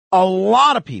a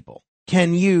lot of people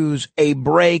can use a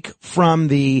break from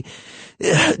the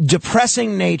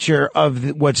depressing nature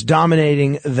of what's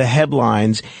dominating the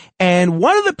headlines. And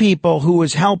one of the people who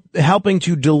is helping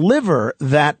to deliver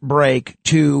that break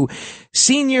to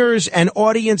seniors and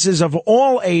audiences of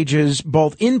all ages,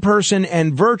 both in person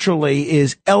and virtually,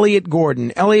 is Elliott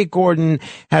Gordon. Elliott Gordon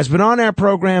has been on our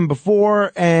program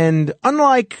before, and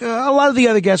unlike a lot of the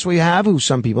other guests we have, who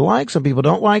some people like, some people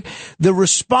don't like, the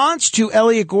response to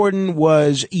Elliott Gordon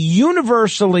was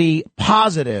universally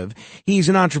positive. He's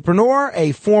an entrepreneur,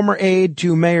 a former aide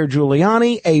to Mayor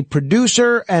Giuliani, a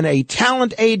producer, and a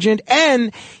talent agent.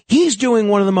 And he's doing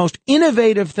one of the most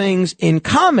innovative things in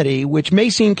comedy, which may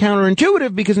seem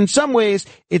counterintuitive because in some ways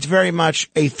it's very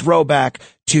much a throwback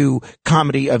to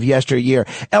comedy of yesteryear.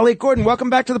 Elliott Gordon, welcome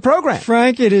back to the program.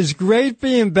 Frank, it is great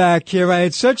being back here. I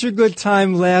had such a good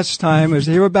time last time. I was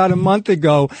here about a month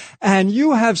ago, and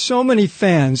you have so many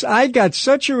fans. I got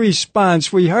such a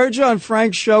response. We heard you on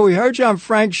Frank's show.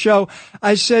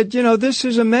 I said, this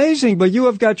is amazing, but you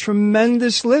have got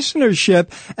tremendous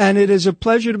listenership, and it is a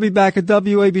pleasure to be back at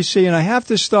WABC. And I have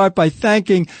to start by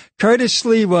thanking Curtis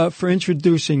Sliwa for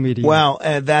introducing me to you. Well,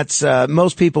 that's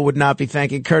most people would not be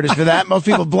thanking Curtis for that. Most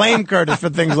people blame Curtis for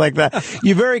things like that.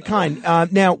 You're very kind.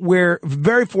 Now, we're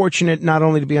very fortunate not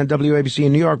only to be on WABC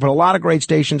in New York, but a lot of great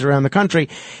stations around the country,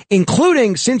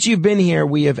 including, since you've been here,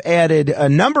 we have added a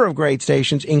number of great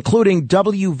stations, including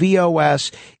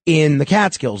WVOS in the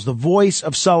Catskills, the voice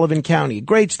of Sullivan County.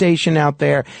 Great station out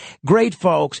there, great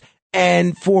folks.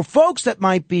 And for folks that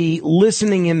might be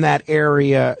listening in that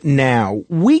area now,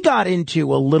 we got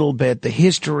into a little bit the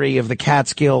history of the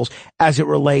Catskills as it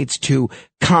relates to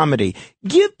comedy.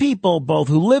 Give people both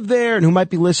who live there and who might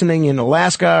be listening in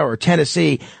Alaska or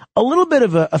Tennessee a little bit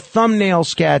of a thumbnail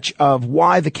sketch of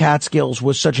why the Catskills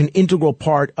was such an integral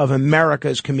part of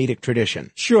America's comedic tradition.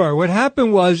 Sure. What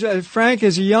happened was, Frank,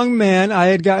 as a young man, I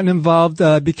had gotten involved,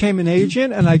 became an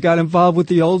agent, and I got involved with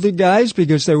the older guys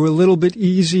because they were a little bit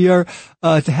easier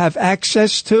to have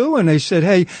access to. And they said,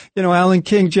 hey, Alan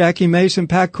King, Jackie Mason,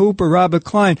 Pat Cooper, Robert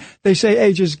Klein, they say,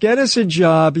 hey, just get us a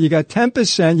job. You got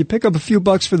 10%. You pick up a few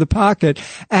bucks for the pocket.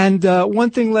 And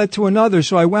one thing led to another.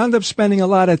 So I wound up spending a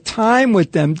lot of time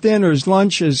with them, dinners,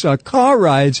 lunches, car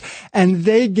rides, and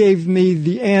they gave me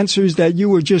the answers that you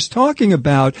were just talking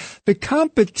about. The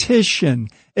competition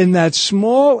in that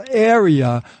small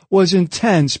area was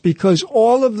intense because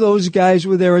all of those guys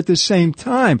were there at the same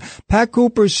time. Pat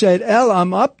Cooper said,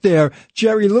 I'm up there.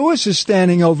 Jerry Lewis is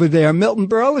standing over there. Milton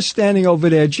Berle is standing over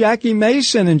there. Jackie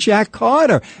Mason and Jack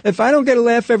Carter. If I don't get a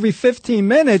laugh every 15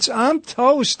 minutes, I'm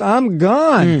toast. I'm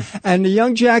gone. And the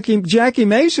young Jackie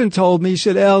Mason told me, he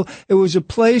said, it was a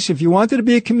place, if you wanted to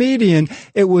be a comedian,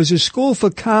 it was a school for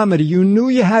comedy. You knew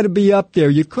you had to be up there.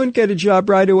 You couldn't get a job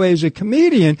right away as a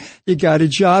comedian. You got a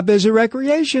job as a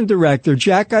recreation director.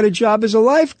 Jack got a job as a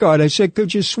lifeguard. I said,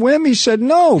 could you swim? He said,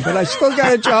 no, but I still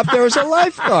got a job there as a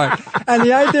lifeguard. And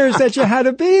the idea is that you had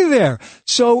to be there.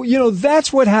 So,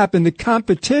 that's what happened. The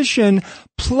competition,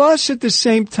 plus at the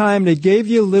same time, they gave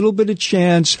you a little bit of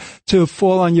chance to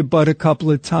fall on your butt a couple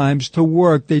of times, to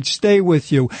work. They'd stay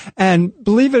with you. And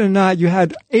believe it or not, you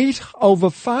had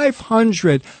over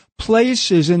 500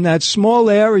 places in that small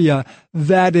area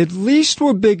that at least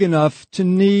were big enough to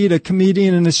need a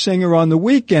comedian and a singer on the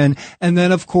weekend. And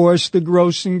then, of course, the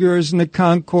Grossingers and the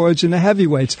Concords and the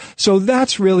heavyweights. So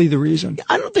that's really the reason.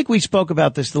 I don't think we spoke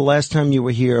about this the last time you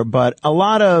were here, but a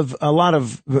lot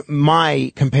of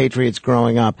my compatriots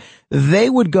growing up, they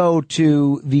would go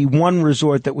to the one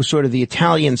resort that was sort of the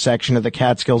Italian section of the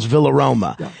Catskills, Villa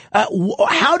Roma. Yeah.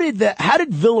 How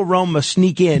did Villa Roma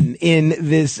sneak in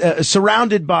this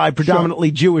surrounded by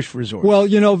predominantly Jewish resort?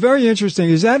 Well, very interesting.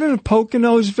 Is that in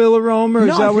Poconos, Villa Roma? Or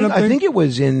no, is that I think it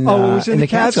was in the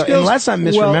Catskills, unless I'm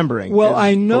misremembering. Well,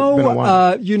 I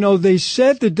know, they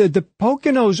said that the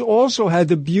Poconos also had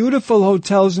the beautiful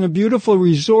hotels and the beautiful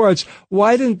resorts.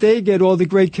 Why didn't they get all the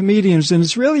great comedians? And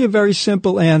it's really a very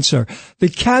simple answer. The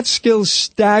Catskills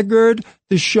staggered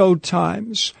the show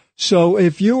times. So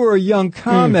if you were a young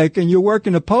comic and you're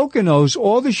working the Poconos,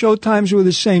 all the show times were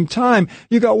the same time.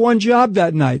 You got one job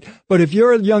that night. But if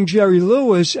you're a young Jerry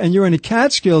Lewis and you're in the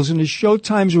Catskills and the show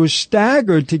times were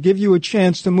staggered to give you a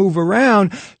chance to move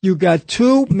around, you got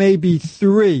 2, maybe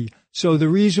 3. So the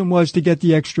reason was to get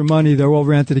the extra money. They all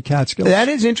ran to the Catskills. That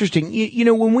is interesting.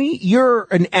 You're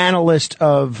an analyst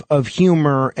of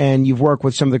humor and you've worked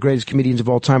with some of the greatest comedians of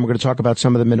all time. We're going to talk about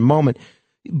some of them in a moment.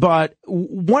 But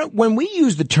when we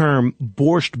use the term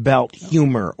Borscht Belt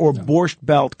humor or Borscht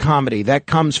Belt comedy, that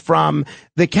comes from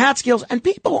the Catskills, and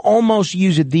people almost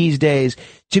use it these days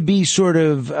to be sort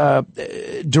of,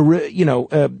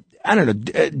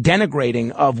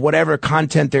 denigrating of whatever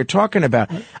content they're talking about.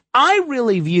 I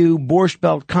really view Borscht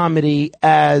Belt comedy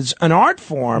as an art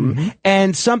form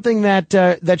and something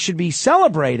that should be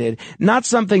celebrated, not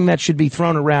something that should be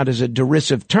thrown around as a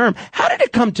derisive term. How did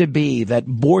it come to be that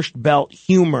Borscht Belt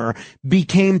humor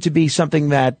became to be something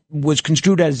that was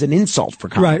construed as an insult for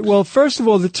comics? Right. Well, first of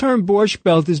all, the term Borscht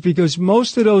Belt is because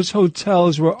most of those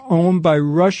hotels were owned by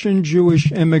Russian Jewish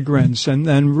immigrants,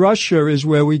 and Russia is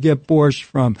where we get borscht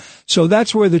from. So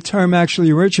that's where the term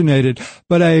actually originated.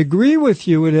 But I agree with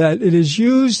you that it is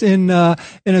used in a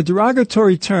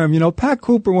derogatory term. You know, Pat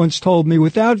Cooper once told me,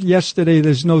 without yesterday,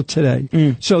 there's no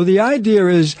today. So the idea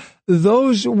is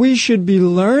we should be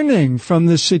learning from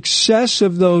the success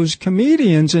of those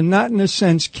comedians and not, in a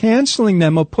sense, canceling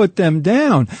them or put them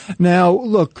down. Now,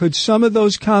 look, could some of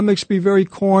those comics be very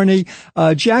corny?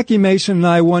 Jackie Mason and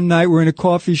I one night were in a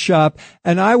coffee shop,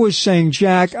 and I was saying,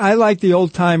 Jack, I like the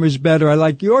old timers better. I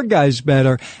like your guys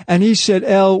better. And he said,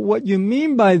 El, what you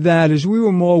mean by that is we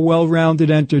were more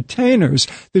well-rounded entertainers.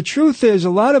 The truth is, a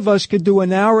lot of us could do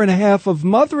an hour and a half of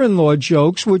mother-in-law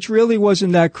jokes, which really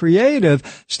wasn't that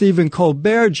creative. Stephen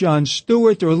Colbert, Jon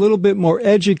Stewart, they're a little bit more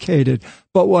educated.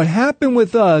 But what happened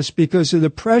with us, because of the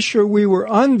pressure we were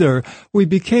under, we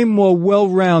became more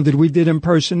well-rounded. We did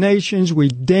impersonations, we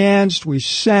danced, we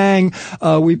sang,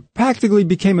 we practically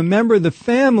became a member of the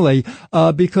family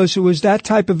because it was that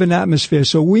type of an atmosphere.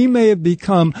 So we may have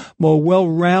become more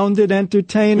well-rounded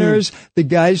entertainers. The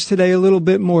guys today a little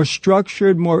bit more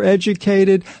structured, more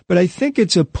educated. But I think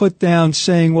it's a put-down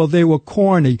saying, well, they were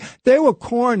corny. They were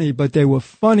corny, but they were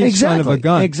funny son of a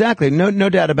gun. Exactly. No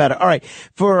doubt about it. All right.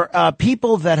 For people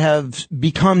that have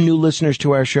become new listeners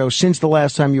to our show since the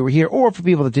last time you were here, or for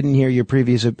people that didn't hear your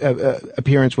previous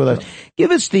appearance with us,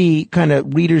 give us the kind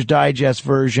of Reader's Digest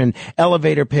version,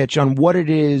 elevator pitch on what it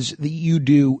is that you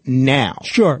do now.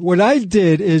 Sure. What I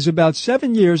did is about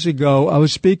 7 years ago, I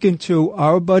was speaking to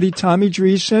our buddy Tommy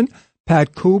Dreesen,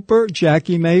 Pat Cooper,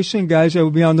 Jackie Mason, guys I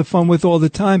would be on the phone with all the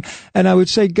time. And I would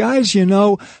say, guys, you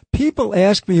know, people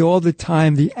ask me all the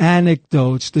time the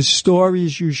anecdotes, the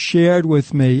stories you shared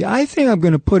with me. I think I'm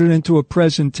going to put it into a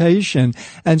presentation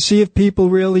and see if people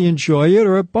really enjoy it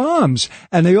or it bombs.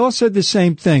 And they all said the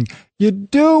same thing. You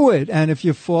do it. And if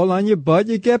you fall on your butt,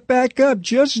 you get back up.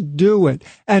 Just do it.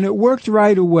 And it worked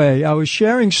right away. I was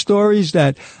sharing stories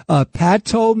that Pat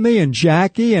told me, and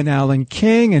Jackie and Alan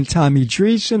King and Tommy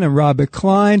Dreesen and Robert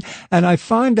Klein. And I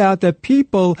found out that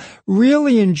people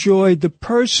really enjoyed the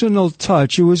personal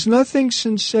touch. It was nothing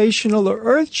sensational or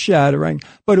earth-shattering,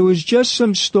 but it was just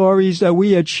some stories that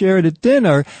we had shared at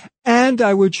dinner. And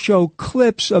I would show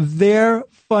clips of their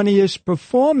funniest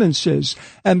performances.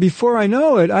 And before I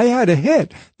know it, I had a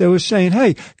hit. They were saying,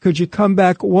 hey, could you come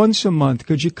back once a month?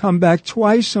 Could you come back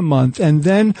twice a month? And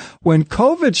then when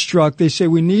COVID struck, they say,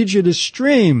 we need you to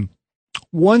stream.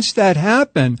 Once that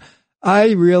happened,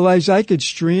 I realized I could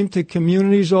stream to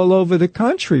communities all over the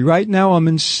country. Right now, I'm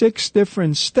in 6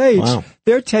 different states. Wow.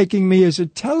 They're taking me as a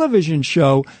television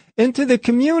show into the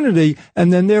community,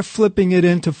 and then they're flipping it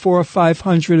into 400 or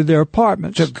 500 of their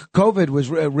apartments. So COVID was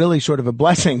really sort of a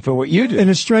blessing for what you did. In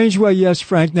a strange way, yes,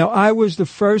 Frank. Now, I was the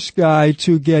first guy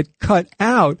to get cut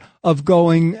out of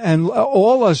going, and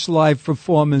all us live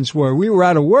performance were. We were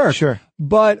out of work. Sure.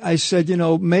 But I said, you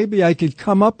know, maybe I could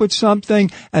come up with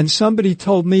something. And somebody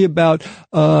told me about,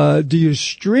 do you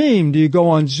stream? Do you go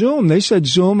on Zoom? They said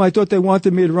Zoom. I thought they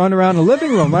wanted me to run around the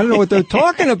living room. I don't know what they're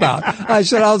talking about. I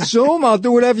said, I'll Zoom. I'll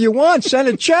do whatever you want. Send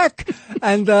a check.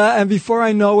 And before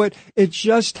I know it, it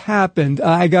just happened.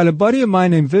 I got a buddy of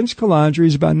mine named Vince Calandri.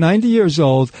 He's about 90 years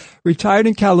old, retired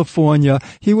in California.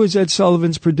 He was Ed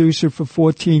Sullivan's producer for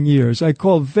 14 years. I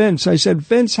called Vince. I said,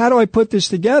 Vince, how do I put this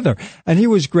together? And he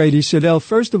was great. He said,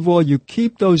 first of all, you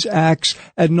keep those acts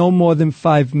at no more than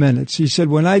 5 minutes. He said,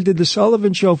 when I did the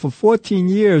Sullivan Show for 14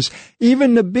 years,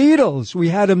 even the Beatles, we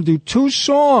had them do 2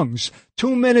 songs,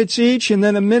 2 minutes each, and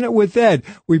then a minute with Ed.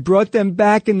 We brought them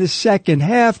back in the second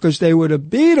half because they were the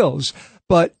Beatles.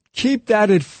 But keep that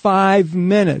at 5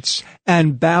 minutes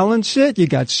and balance it. You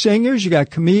got singers, you got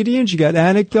comedians, you got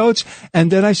anecdotes. And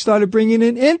then I started bringing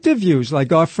in interviews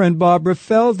like our friend Barbara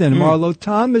Feldon, Marlo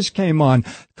Thomas came on,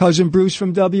 cousin Bruce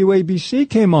from WABC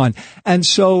came on. And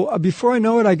so before I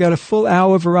know it, I got a full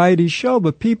hour variety show.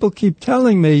 But people keep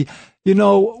telling me, you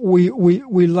know,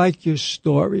 we like your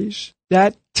stories.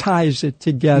 That ties it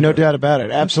together. No doubt about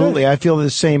it. Absolutely. I feel the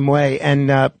same way.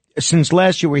 And since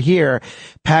last you were here,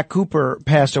 Pat Cooper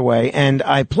passed away, and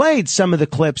I played some of the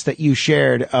clips that you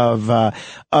shared of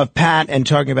Pat and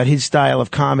talking about his style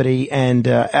of comedy, and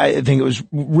I think it was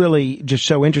really just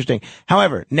so interesting.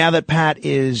 However, now that Pat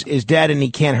is dead and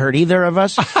he can't hurt either of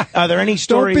us, are there any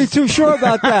stories? Don't be too sure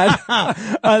about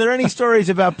that. Are there any stories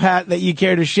about Pat that you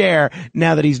care to share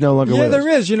now that he's no longer with us? Yeah, there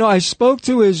is. I spoke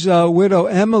to his widow,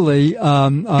 Emily.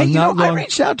 I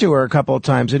reached out to her a couple of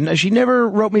times, and she never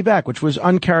wrote me back, which was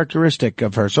uncharacteristic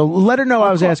of her. So let her know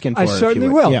I was asking for her. I certainly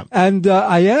will. Yeah. And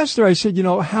I asked her, I said,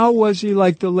 how was he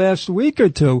like the last week or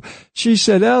two? She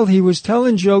said, he was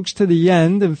telling jokes to the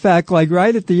end. In fact, like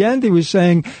right at the end, he was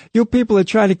saying, you people are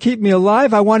trying to keep me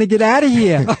alive. I want to get out of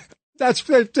here. That's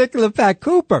particular Pat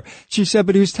Cooper. She said,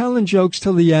 but he was telling jokes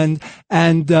till the end.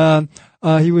 And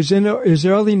he was in his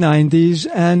early 90s.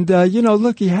 And,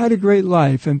 look, he had a great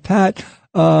life. And Pat,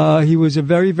 he was a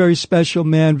very, very special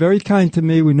man, very kind to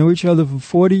me. We knew each other for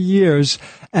 40 years.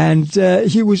 And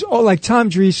he was, like Tom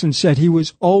Dreesen said, he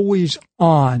was always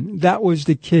on. That was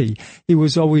the key. He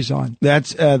was always on.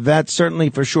 That's certainly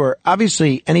for sure.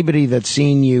 Obviously, anybody that's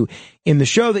seen you in the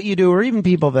show that you do, or even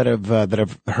people that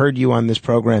have heard you on this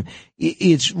program,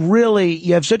 it's really,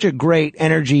 you have such a great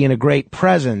energy and a great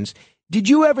presence. Did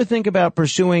you ever think about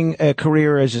pursuing a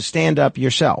career as a stand-up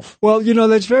yourself? Well,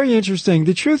 that's very interesting.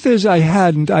 The truth is I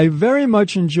hadn't. I very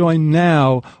much enjoy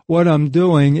now what I'm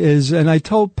doing and I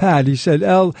told Pat, he said,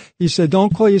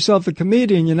 don't call yourself a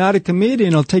comedian. You're not a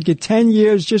comedian. It'll take you 10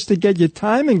 years just to get your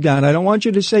timing down. I don't want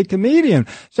you to say comedian.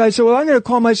 So I said, well, I'm going to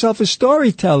call myself a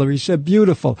storyteller. He said,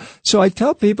 beautiful. So I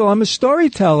tell people I'm a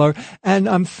storyteller, and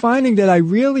I'm finding that I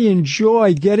really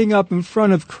enjoy getting up in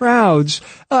front of crowds.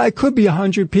 It could be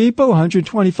 100 people,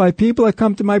 125 people that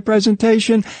come to my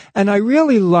presentation, and I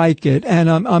really like it, and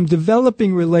I'm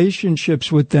developing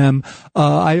relationships with them.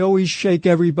 I always shake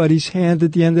everybody's hand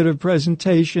at the end of the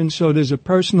presentation, so there's a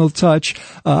personal touch.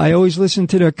 I always listen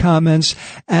to their comments,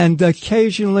 and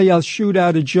occasionally I'll shoot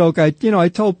out a joke. I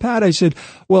told Pat, I said,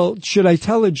 well, should I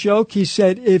tell a joke? He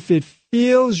said, if it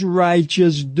feels right,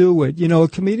 just do it. A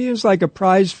comedian's like a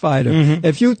prize fighter. Mm-hmm.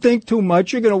 If you think too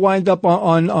much, you're going to wind up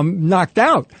on knocked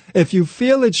out. If you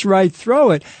feel it's right,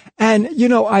 throw it. And,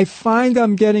 I find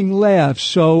I'm getting laughs.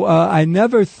 So, I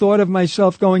never thought of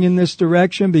myself going in this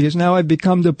direction because now I've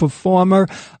become the performer.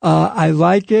 I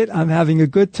like it. I'm having a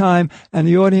good time, and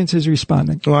the audience is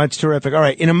responding. Well, that's terrific. All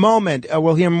right. In a moment,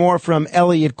 we'll hear more from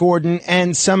Elliott Gordon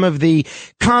and some of the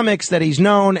comics that he's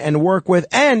known and worked with,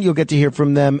 and you'll get to hear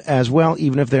from them as well,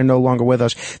 even if they're no longer with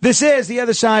us. This is The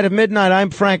Other Side of Midnight.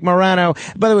 I'm Frank Morano.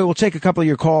 By the way, we'll take a couple of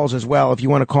your calls as well if you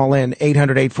want to call in.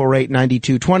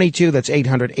 800-848-9222. That's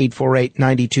 800-848-9222.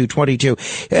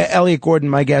 Elliott Gordon,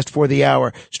 my guest for the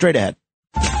hour. Straight ahead.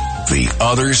 The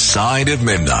Other Side of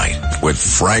Midnight with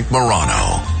Frank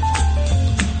Morano.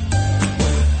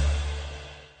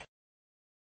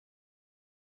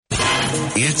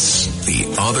 It's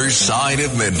The Other Side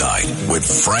of Midnight with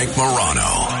Frank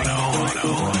Morano.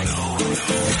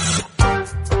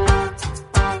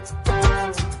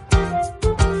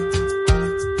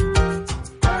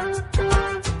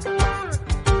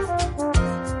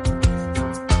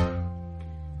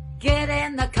 Get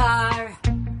in the car,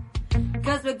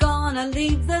 'cause we're gonna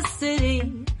leave the city.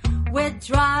 We're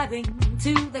driving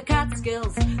to the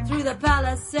Catskills, through the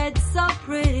Palisades, so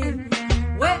pretty.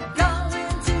 We're going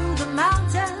to the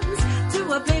mountains,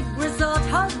 to a big resort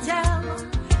hotel.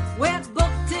 We're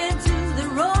booked into the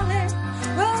Rolling,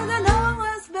 where they know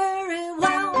us very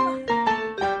well.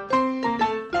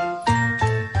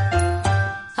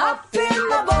 Up in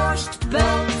the Borscht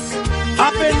Belt.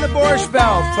 Up in the Borscht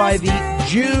Belt by the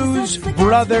Jews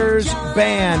Brothers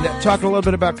Band. Talking a little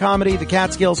bit about comedy, the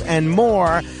Catskills, and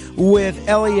more with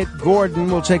Elliott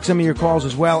Gordon. We'll take some of your calls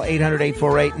as well,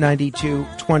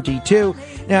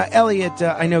 800-848-9222. Now, Elliott,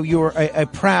 I know you're a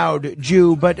proud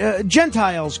Jew, but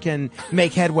Gentiles can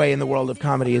make headway in the world of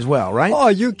comedy as well, right? Oh,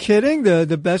 are you kidding?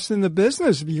 The best in the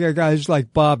business. You got guys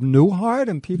like Bob Newhart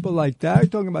and people like that. You're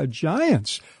talking about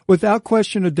giants, without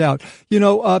question or doubt.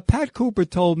 Pat Cooper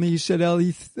told me, he said,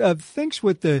 he thinks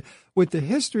with the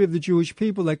history of the Jewish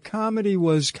people that comedy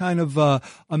was kind of a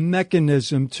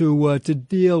mechanism to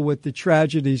deal with the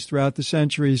tragedies throughout the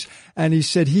centuries. And he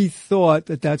said he thought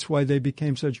that that's why they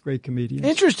became such great comedians.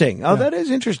 Interesting. Oh, yeah. That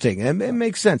is interesting. It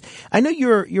makes sense. I know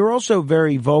you're also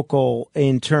very vocal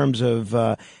in terms of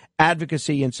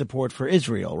advocacy and support for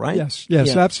Israel, right?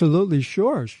 Yes, absolutely.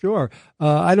 Sure.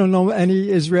 I don't know any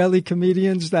Israeli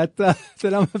comedians that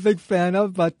I'm a big fan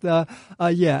of, but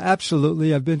yeah,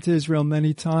 absolutely. I've been to Israel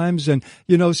many times. And,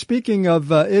 speaking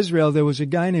of Israel, there was a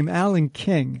guy named Alan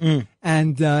King,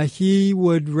 and he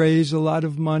would raise a lot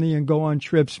of money and go on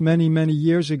trips many, many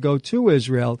years ago to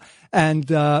Israel. And,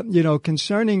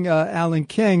 concerning Alan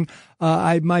King,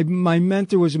 my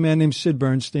mentor was a man named Sid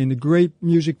Bernstein, the great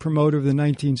music promoter of the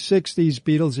 1960s,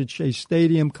 Beatles at Shea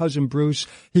Stadium, Cousin Bruce.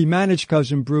 He managed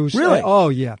Cousin Bruce. Really? Oh,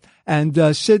 yeah.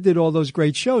 And Sid did all those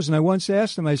great shows. And I once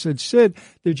asked him, I said, Sid,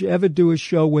 did you ever do a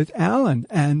show with Alan?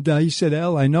 And he said,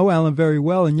 Al, I know Alan very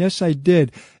well. And yes, I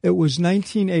did. It was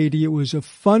 1980. It was a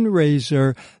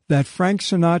fundraiser that Frank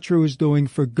Sinatra was doing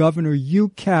for Governor Hugh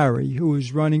Carey, who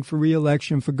was running for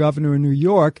re-election for governor in New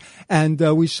York. And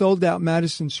we sold out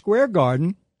Madison Square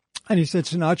Garden. And he said,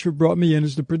 Sinatra brought me in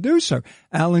as the producer.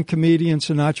 Alan, comedian,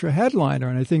 Sinatra headliner.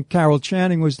 And I think Carol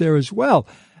Channing was there as well.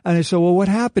 And I said, well, what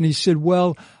happened? He said,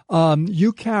 well,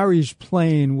 Hugh Carey's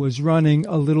plane was running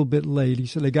a little bit late. He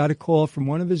said they got a call from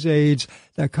one of his aides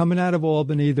that coming out of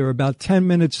Albany, they're about 10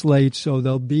 minutes late, so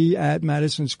they'll be at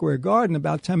Madison Square Garden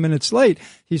about 10 minutes late.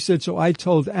 He said, so I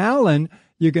told Alan,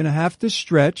 you're going to have to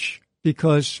stretch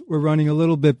because we're running a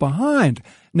little bit behind.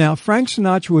 Now, Frank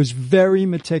Sinatra was very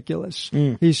meticulous.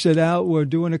 He said, Al, we're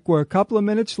a couple of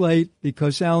minutes late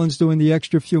because Alan's doing the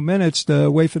extra few minutes to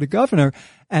wait for the governor.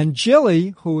 And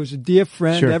Jilly, who was a dear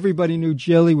friend, Sure. Everybody knew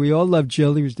Jilly. We all loved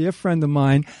Jilly. He was a dear friend of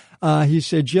mine. He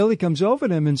said, Jilly comes over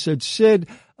to him and said, Sid,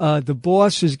 the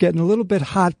boss is getting a little bit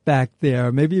hot back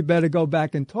there. Maybe you better go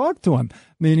back and talk to him,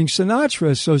 meaning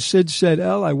Sinatra. So Sid said,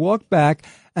 Al, I walked back.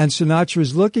 And Sinatra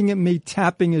was looking at me,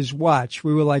 tapping his watch.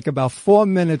 We were like about 4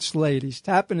 minutes late. He's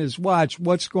tapping his watch.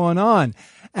 What's going on?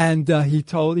 And he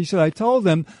said, I told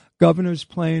him, governor's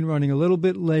plane running a little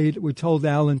bit late. We told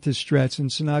Alan to stretch.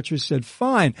 And Sinatra said,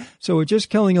 fine. So we're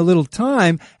just killing a little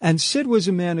time. And Sid was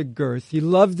a man of girth. He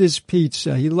loved his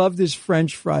pizza. He loved his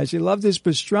French fries. He loved his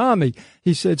pastrami.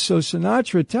 He said, so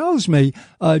Sinatra tells me,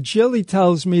 Jilly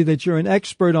tells me that you're an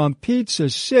expert on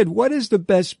pizza. Sid, what is the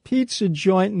best pizza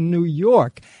joint in New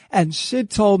York? And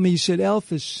Sid told me, he said, Al,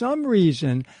 for some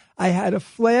reason, I had a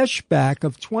flashback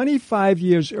of 25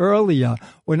 years earlier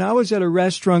when I was at a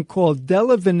restaurant called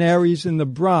Della Veneri's in the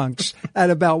Bronx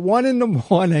at about 1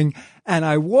 a.m. And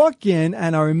I walk in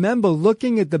and I remember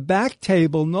looking at the back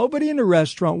table, nobody in the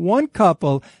restaurant, one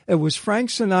couple. It was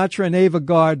Frank Sinatra and Ava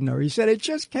Gardner. He said, it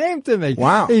just came to me.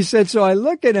 Wow. He said, so I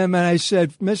look at him and I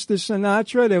said, Mr.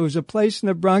 Sinatra, there was a place in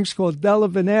the Bronx called Della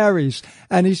Veneri's.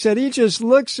 And he said, he just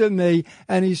looks at me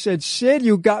and he said, Sid,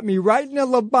 you got me right in the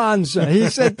Labanza. He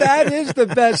said, that is the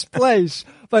best place.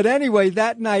 But anyway,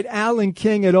 that night, Alan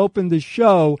King had opened the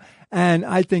show. And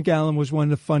I think Alan was one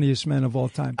of the funniest men of all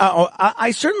time.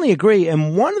 I certainly agree.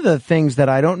 And one of the things that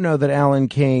I don't know that Alan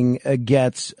King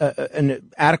gets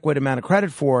an adequate amount of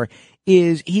credit for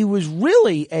is he was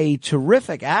really a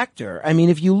terrific actor. I mean,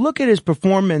 if you look at his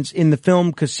performance in the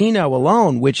film Casino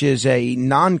alone, which is a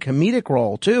non-comedic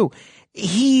role too,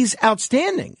 he's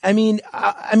outstanding. I mean,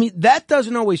 that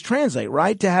doesn't always translate,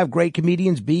 right? To have great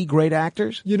comedians be great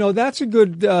actors. That's a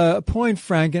good point,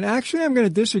 Frank. And actually, I'm going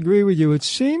to disagree with you. It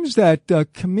seems that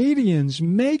comedians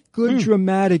make good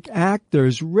dramatic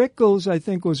actors. Rickles, I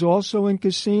think, was also in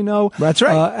Casino. That's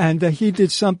right. And he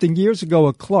did something years ago,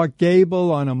 a Clark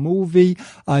Gable on a movie.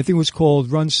 I think it was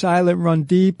called Run Silent, Run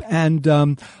Deep.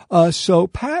 And so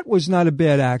Pat was not a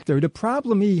bad actor. The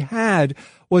problem he had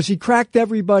was he cracked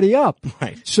everybody up.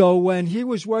 Right. So when he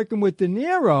was working with De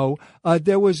Niro,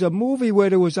 there was a movie where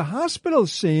there was a hospital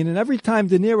scene, and every time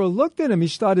De Niro looked at him, he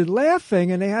started laughing,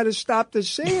 and they had to stop the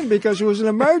scene because it was an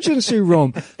emergency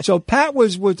room. So Pat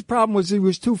the problem was he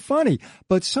was too funny.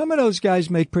 But some of those guys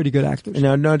make pretty good actors.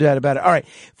 No doubt about it. All right.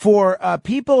 For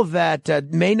people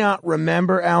that may not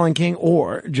remember Alan King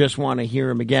or just want to hear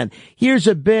him again, here's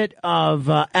a bit of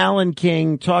Alan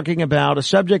King talking about a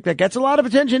subject that gets a lot of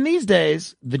attention these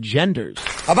days, the genders.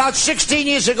 About 16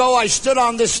 years ago, I stood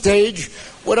on this stage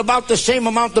with about the same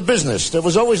amount of business. There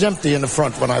was always empty in the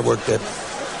front when I worked there.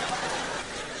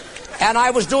 And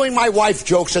I was doing my wife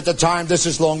jokes at the time. This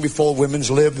is long before women's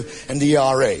lib and the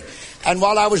ERA. And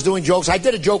while I was doing jokes, I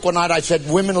did a joke one night. I said,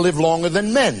 women live longer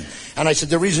than men. And I said,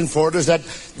 the reason for it is that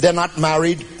they're not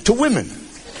married to women.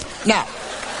 Now,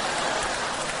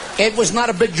 it was not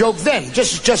a big joke then,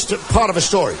 just a part of a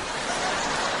story.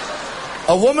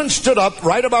 A woman stood up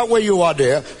right about where you are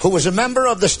there, who was a member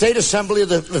of the State Assembly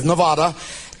of Nevada,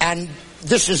 and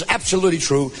this is absolutely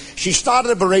true. She started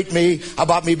to berate me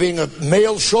about me being a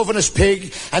male chauvinist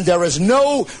pig, and there is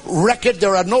no record,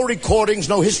 there are no recordings,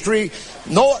 no history,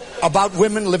 no about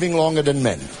women living longer than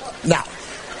men. Now,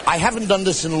 I haven't done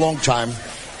this in a long time,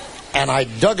 and I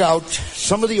dug out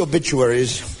some of the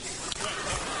obituaries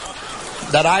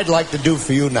that I'd like to do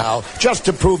for you now, just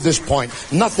to prove this point.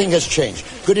 Nothing has changed.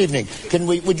 Good evening.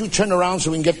 Would you turn around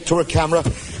so we can get to a camera?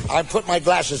 I put my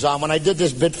glasses on. When I did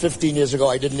this bit 15 years ago,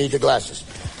 I didn't need the glasses.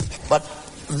 But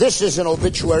this is an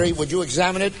obituary. Would you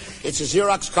examine it? It's a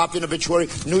Xerox copy of an obituary.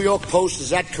 New York Post, is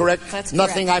that correct? That's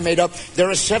Nothing correct. I made up. There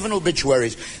are 7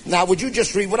 obituaries. Now, would you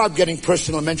just read, without getting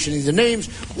personal, mentioning the names,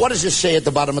 what does it say at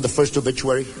the bottom of the first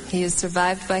obituary? He is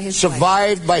survived by his wife.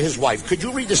 Survived by his wife. Could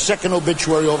you read the second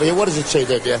obituary over here? What does it say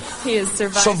there, dear? He is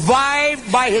survived.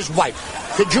 Survived by his wife.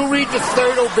 Could you read the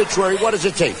third obituary? What does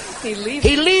it say? He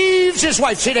leaves his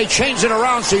wife. See, they change it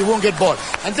around so you won't get bored.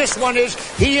 And this one is,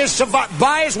 he is survived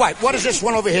by his wife. What does this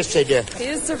one over here say, dear? He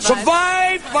is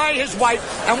survived by his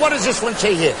wife. And what does this one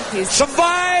say here? He's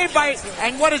survived by,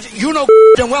 and what is, you know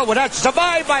damn well what that's,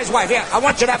 survived by his wife. Yeah, I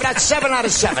want you to have that 7 out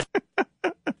of 7.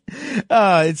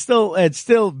 It's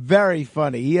still very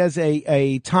funny. He has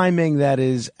a timing that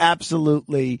is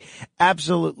absolutely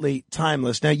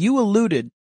timeless. Now, you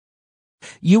alluded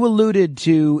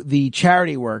to the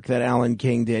charity work that Alan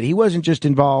King did. He wasn't just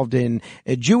involved in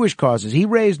Jewish causes. He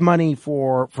raised money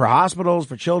for hospitals,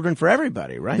 for children, for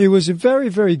everybody, right? He was a very,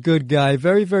 very good guy,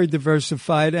 very, very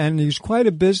diversified, and he was quite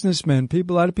a businessman. A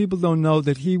lot of people don't know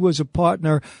that he was a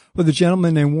partner with a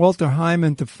gentleman named Walter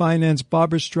Hyman to finance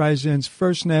Barbra Streisand's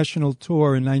first national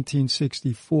tour in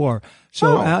 1964.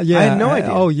 So, I had no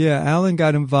idea. Oh, yeah. Alan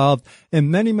got involved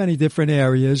in many, many different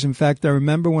areas. In fact, I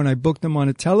remember when I booked him on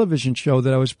a television show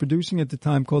that I was producing at the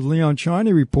time called Leon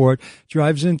Charney Report,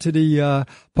 drives into the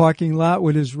parking lot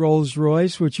with his Rolls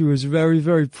Royce, which he was very,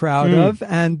 very proud of,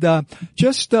 and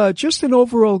just an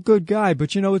overall good guy.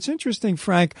 But, you know, it's interesting,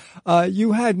 Frank,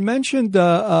 you had mentioned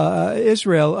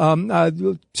Israel.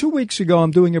 2 weeks ago,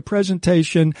 I'm doing a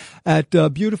presentation at a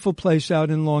beautiful place out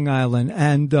in Long Island,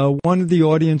 and one of the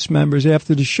audience members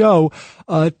after the show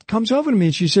comes over to me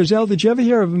and she says, "El, did you ever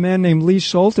hear of a man named Lee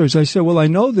Salters?" I said, "Well, I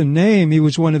know the name. He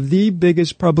was one of the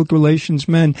biggest public relations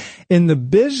men in the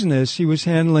business. He was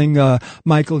handling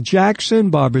Michael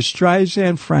Jackson, Barbra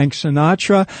Streisand, Frank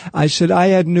Sinatra." I said, "I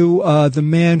had knew the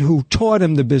man who taught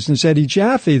him the business, Eddie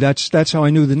Jaffe. That's how I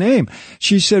knew the name."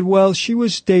 She said, "Well, she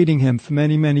was dating him for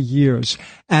many, many years.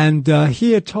 And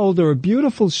he had told her a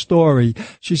beautiful story."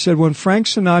 She said, when Frank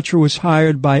Sinatra was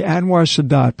hired by Anwar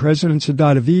Sadat, President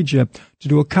Sadat of Egypt, to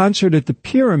do a concert at the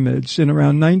Pyramids in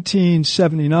around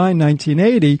 1979,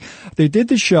 1980, they did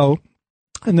the show.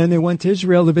 And then they went to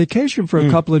Israel to vacation for a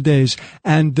couple of days.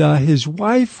 And his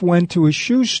wife went to a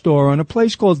shoe store on a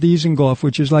place called Dizengoff,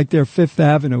 which is like their Fifth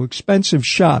Avenue, expensive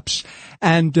shops.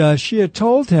 And she had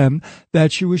told him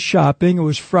that she was shopping. It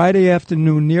was Friday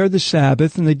afternoon near the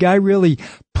Sabbath, and the guy really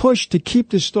pushed to keep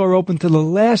the store open to the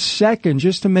last second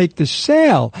just to make the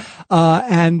sale.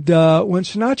 And when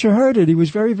Sinatra heard it, he was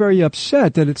very, very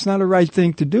upset that it's not a right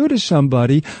thing to do to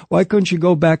somebody. Why couldn't you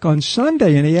go back on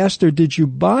Sunday? And he asked her, "Did you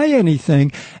buy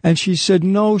anything?" And she said,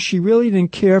 no, she really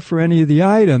didn't care for any of the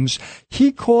items.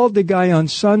 He called the guy on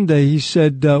Sunday. He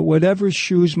said, "Whatever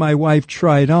shoes my wife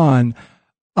tried on,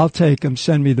 I'll take them.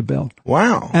 Send me the bill."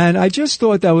 Wow. And I just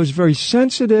thought that was very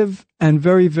sensitive and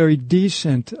very, very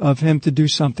decent of him to do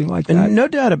something like that. No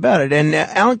doubt about it. And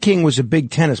Alan King was a big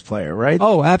tennis player, right?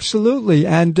 Oh, absolutely.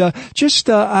 And just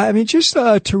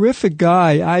a terrific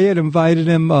guy. I had invited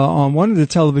him on one of the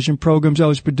television programs I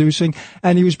was producing,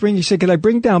 and he said, "Could I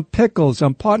bring down pickles?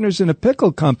 I'm partners in a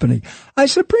pickle company." I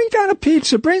said, "Bring down a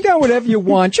pizza. Bring down whatever you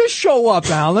want. Just show up,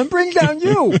 Alan. Bring down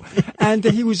you." And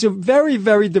he was a very,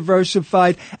 very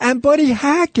diversified. And Buddy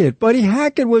Hackett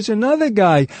was another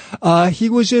guy. He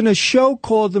was in a show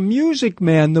called The Music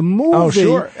Man, the movie. Oh,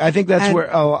 sure. I think that's where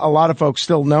a lot of folks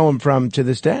still know him from to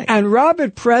this day. And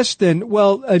Robert Preston,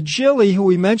 well, Jilly, who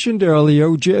we mentioned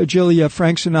earlier, Jilly,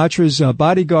 Frank Sinatra's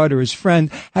bodyguard or his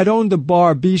friend, had owned a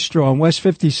bar bistro on West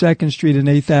 52nd Street and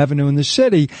 8th Avenue in the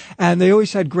city, and they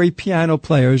always had great piano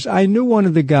players. I knew one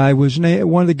of the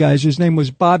guys, his name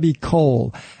was Bobby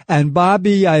Cole. And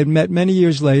Bobby, I had met many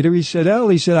years later. He said, "El,"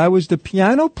 he said, "I was the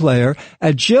piano player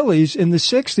at Jilly's in the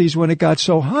 60s when it got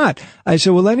so hot." I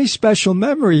said, "Well, any special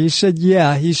memory?" He said,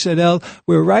 "Yeah." He said, "El,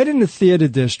 we're right in the theater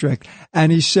district."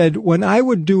 And he said, when I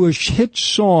would do a hit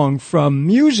song from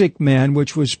Music Man,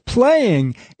 which was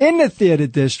playing in the theater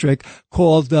district,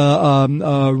 called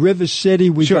River City,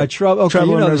 We Got Trouble. Okay,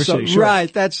 Trouble you know in the River song. City, sure.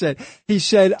 Right, that's it. He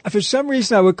said, for some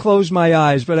reason I would close my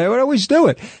eyes, but I would always do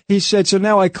it. He said, so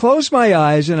now I close my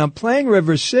eyes and I'm playing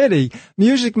River City.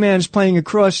 Music Man's playing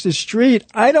across the street.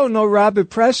 I don't know Robert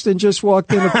Preston just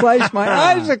walked into place. My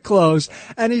eyes are closed.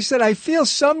 And he said, I feel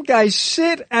some guy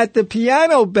sit at the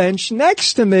piano bench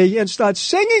next to me and start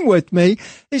singing with me.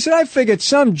 He said, I figured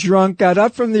some drunk got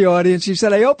up from the audience. He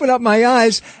said, I open up my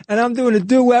eyes and I'm doing a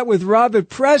duet with Robert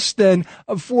Preston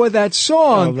for that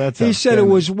song. He said it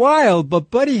was wild, but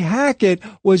Buddy Hackett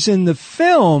was in the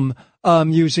film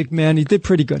Music Man. He did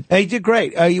pretty good. He did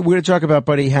great. We're going to talk about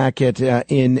Buddy Hackett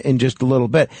in just a little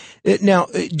bit. Now,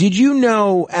 did you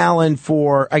know Alan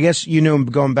I guess you knew him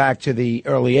going back to the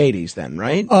early 80s then,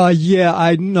 right? Yeah,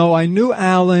 I knew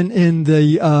Alan in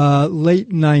the late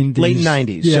 90s. Late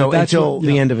 90s, yeah, so until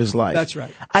the end of his life. That's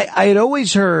right. I had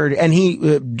always heard, and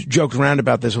he joked around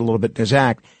about this a little bit in his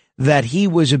act, that he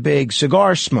was a big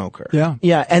cigar smoker. Yeah.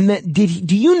 Yeah. And that, do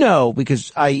you know,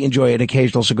 because I enjoy an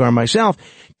occasional cigar myself,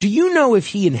 do you know if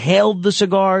he inhaled the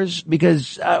cigars?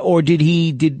 Because, or did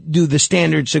he do the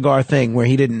standard cigar thing where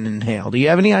he didn't inhale? Do you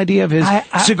have any idea of his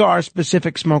cigar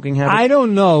specific smoking habit? I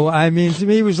don't know. I mean, to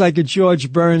me, it was like a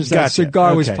George Burns. That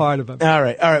cigar was part of him. All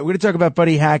right. We're going to talk about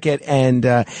Buddy Hackett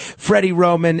and Freddie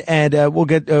Roman, and we'll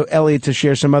get Elliott to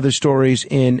share some other stories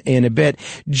in a bit.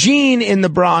 Gene in the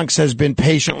Bronx has been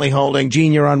patiently holding.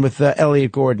 Gene, you're on with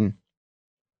Elliott Gordon.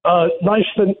 Nice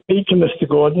to meet you, Mr.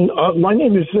 Gordon. My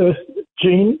name is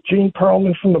Gene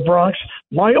Perlman from the Bronx.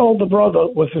 My older brother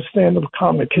was a stand-up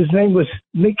comic. His name was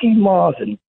Mickey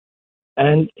Marvin,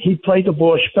 and he played the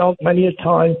Borscht Belt many a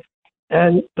time.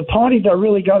 And the party that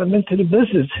really got him into the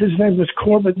business, his name was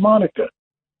Corbett Monica.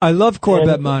 I love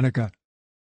Corbett Monica.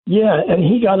 Yeah, and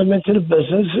he got him into the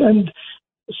business. And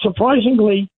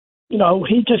surprisingly,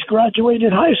 he just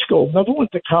graduated high school, never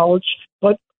went to college,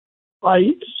 but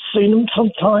I seen him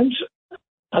sometimes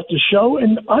at the show,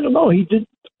 and I don't know, he did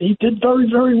very,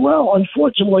 very well.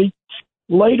 Unfortunately,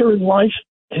 later in life,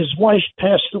 his wife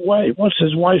passed away. Once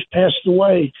his wife passed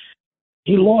away,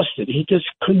 he lost it. He just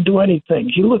couldn't do anything.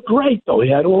 He looked great, though. He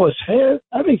had all his hair,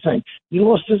 everything. He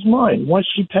lost his mind. Once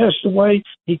she passed away,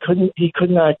 he couldn't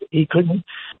act.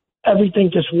 Everything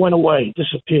just went away,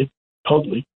 disappeared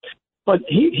totally. But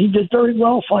he did very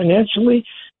well financially,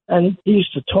 and he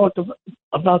used to talk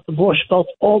about the Borscht Belt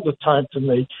all the time to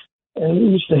me. And we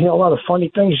used to hear a lot of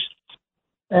funny things.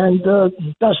 And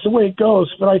that's the way it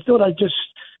goes. But I thought I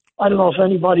don't know if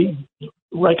anybody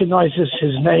recognizes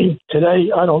his name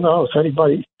today. I don't know if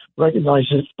anybody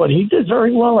recognizes it. But he did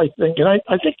very well, I think. And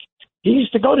I think he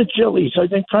used to go to Chili's. I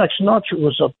think Frank Sinatra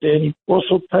was up there. And he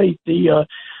also played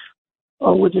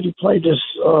what did he play this?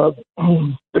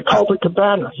 The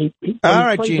Copacabana. All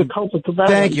right, Gene.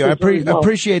 Thank you. I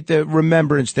appreciate the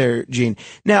remembrance there, Gene.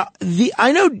 Now,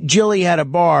 I know Jilly had a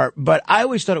bar, but I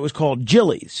always thought it was called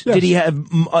Jilly's. Yes. Did he have?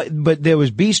 But there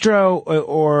was bistro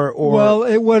or? Well,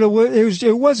 it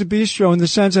was a bistro in the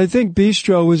sense. I think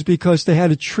bistro was because they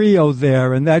had a trio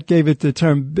there, and that gave it the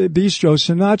term bistro.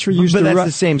 Sinatra used to. But that's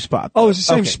the same spot. Oh, it's the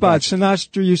same spot. Gotcha.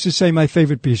 Sinatra used to say, "My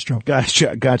favorite bistro."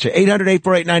 Gotcha.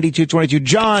 800-848-9222.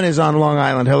 John is on Long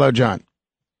Island. Hello, John.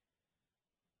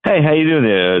 Hey, how you doing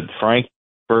there, Frank?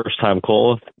 First time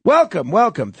caller.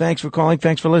 Welcome. Thanks for calling.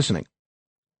 Thanks for listening.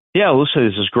 Yeah, listen,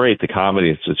 this is great. The comedy,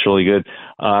 it's really good.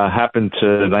 Happened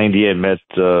to 98, met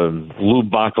Lou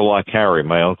Bacalacari,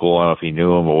 my uncle. I don't know if he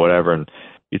knew him or whatever. And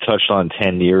you touched on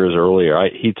 10 years earlier.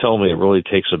 He told me it really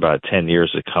takes about 10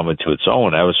 years to come into its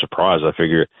own. I was surprised. I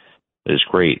figure it's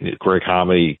great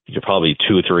comedy. You're probably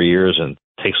 2 or 3 years, and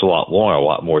takes a lot longer, a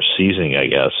lot more seasoning, I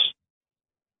guess.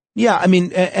 Yeah, I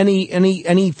mean,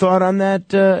 any thought on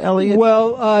that, Elliott?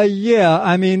 Well, yeah,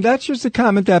 I mean, that's just a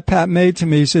comment that Pat made to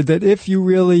me. He said that if you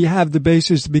really have the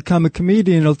basis to become a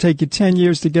comedian, it'll take you 10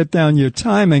 years to get down your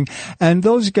timing. And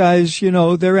those guys,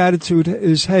 their attitude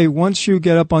is, hey, once you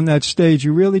get up on that stage,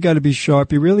 you really got to be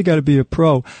sharp. You really got to be a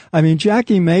pro. I mean,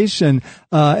 Jackie Mason,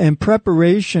 in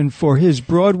preparation for his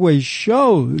Broadway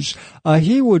shows,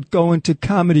 he would go into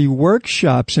comedy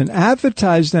workshops and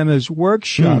advertise them as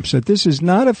workshops, that this is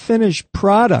not a finished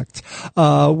product.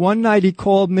 One night he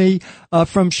called me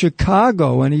from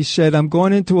Chicago, and he said, I'm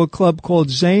going into a club called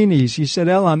Zanies. He said,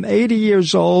 I'm 80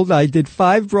 years old. I did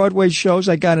 5 Broadway shows.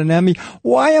 I got an Emmy.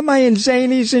 Why am I in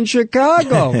Zanies in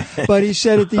Chicago? But he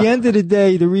said, at the end of the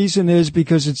day, the reason is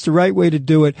because it's the right way to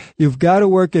do it. You've got to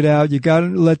work it out. You got to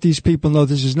let these people know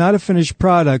this is not a finished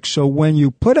product. So when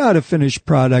you put out a finished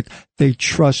product, they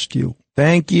trust you.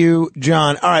 Thank you,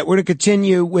 John. All right, we're going to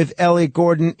continue with Elliott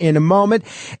Gordon in a moment.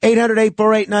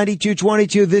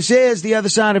 800-848-9222. This is The Other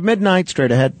Side of Midnight.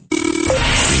 Straight ahead.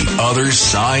 The Other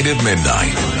Side of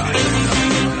Midnight.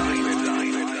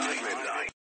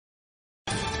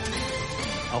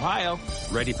 Ohio,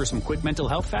 ready for some quick mental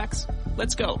health facts?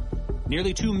 Let's go.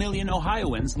 Nearly 2 million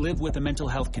Ohioans live with a mental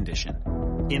health condition.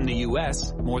 In the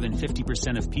U.S., more than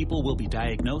 50% of people will be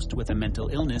diagnosed with a mental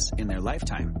illness in their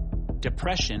lifetime.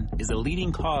 Depression is a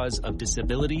leading cause of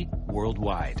disability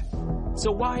worldwide. So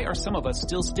why are some of us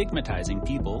still stigmatizing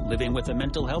people living with a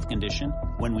mental health condition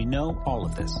when we know all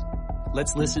of this?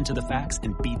 Let's listen to the facts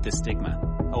and beat the stigma.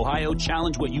 Ohio,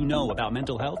 challenge what you know about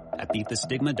mental health at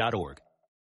beatthestigma.org.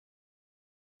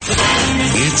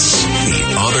 It's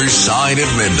The Other Side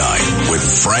of Midnight with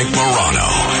Frank Morano.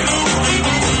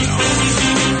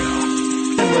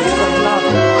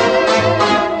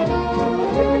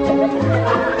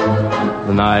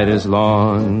 The night is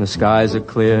long, the skies are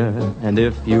clear, and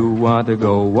if you want to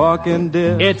go walking,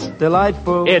 dear, it's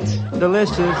delightful, it's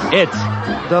delicious, it's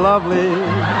the lovely.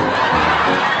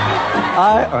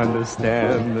 I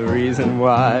understand the reason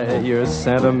why you're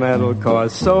sentimental,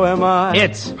 'cause so am I.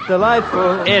 It's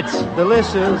delightful, it's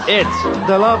delicious, it's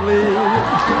the lovely.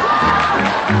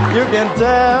 You can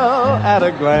tell at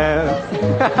a glance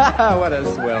what a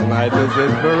swell night this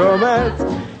is for romance.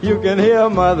 You can hear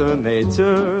Mother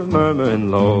Nature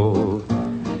murmuring low.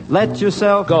 Let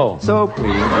yourself go. So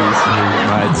please be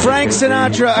sweet, Frank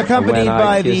Sinatra, accompanied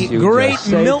by the great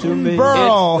Milton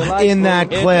Berle in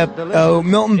that clip. Oh,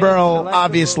 Milton Berle,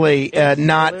 obviously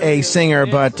not a singer,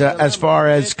 but as far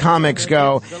as comics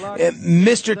go,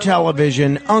 Mr.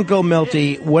 Television, Uncle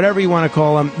Milty, whatever you want to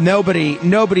call him,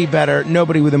 nobody better,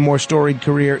 nobody with a more storied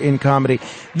career in comedy.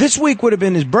 This week would have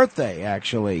been his birthday,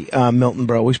 actually, Milton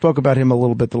Berle. We spoke about him a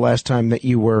little bit the last time that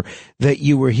you were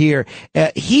here.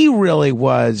 He really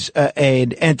was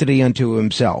an entity unto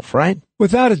himself, right?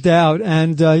 Without a doubt,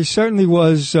 and he certainly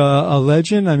was a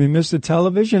legend. I mean, Mr.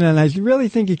 Television, and I really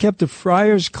think he kept the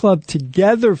Friars Club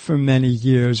together for many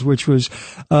years, which was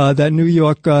that New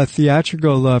York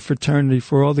theatrical fraternity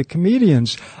for all the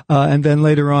comedians. And then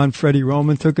later on, Freddie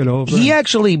Roman took it over. He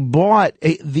actually bought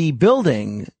the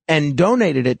building and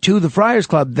donated it to the Friars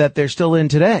Club that they're still in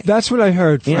today. That's what I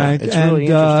heard, Frank. Yeah, it's really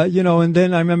interesting. And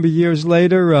then I remember years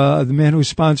later, the man who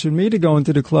sponsored me to go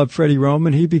into the club, Freddie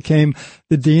Roman, he became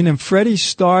the dean, and Freddie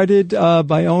started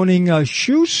by owning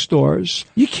shoe stores.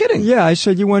 You kidding? Yeah, I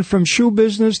said, you went from shoe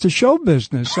business to show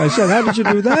business. I said, how did you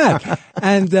do that?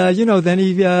 And, then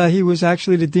he was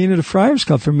actually the dean of the Friars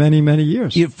Club for many, many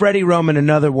years. Freddie Roman,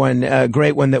 another one,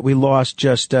 great one that we lost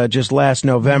just last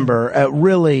November,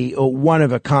 really one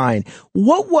of a kind.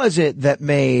 What was it that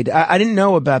made, I didn't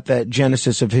know about the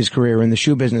genesis of his career in the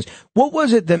shoe business. What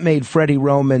was it that made Freddie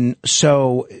Roman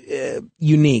so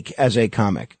unique as a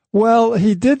comic? Well,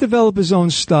 he did develop his own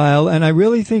style, and I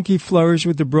really think he flourished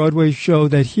with the Broadway show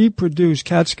that he produced,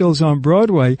 Catskills on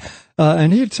Broadway.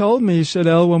 And he told me, he said,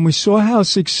 El, when we saw how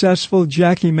successful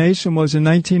Jackie Mason was in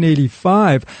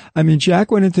 1985, I mean,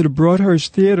 Jack went into the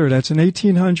Broadhurst Theater. That's an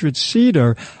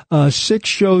 1,800-seater, 6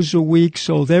 shows a week,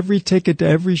 sold every ticket to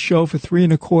every show for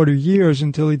 3.25 years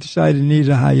until he decided he needed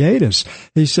a hiatus.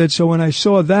 He said, so when I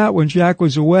saw that, when Jack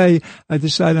was away, I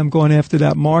decided I'm going after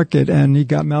that market. And he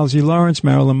got Malzy Lawrence,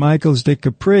 Marilyn Michaels, Dick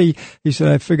Capri. He said,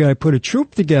 I figured I'd put a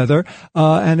troupe together,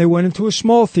 and they went into a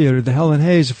small theater, the Helen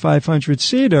Hayes, a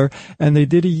 500-seater. And they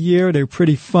did a year. They were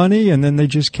pretty funny, and then they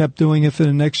just kept doing it for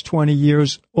the next 20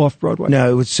 years off Broadway. No,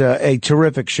 it was a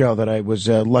terrific show that I was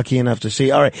lucky enough to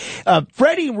see. All right.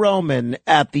 Freddie Roman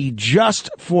at the Just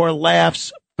for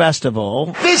Laughs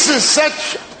Festival. This is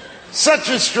such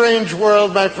a strange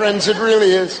world, my friends. It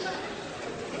really is.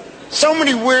 So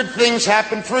many weird things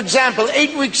happen. For example,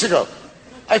 8 weeks ago,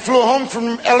 I flew home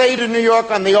from L.A. to New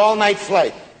York on the all-night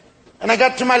flight. And I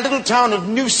got to my little town of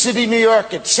New City, New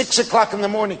York at 6 o'clock in the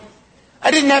morning.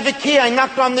 I didn't have a key. I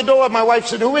knocked on the door. My wife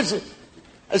said, who is it?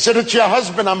 I said, it's your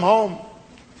husband. I'm home.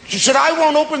 She said, I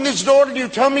won't open this door till you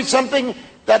tell me something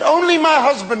that only my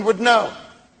husband would know.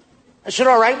 I said,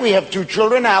 all right, we have 2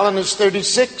 children. Alan is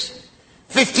 36.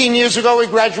 15 years ago, he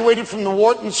graduated from the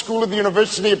Wharton School of the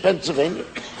University of Pennsylvania.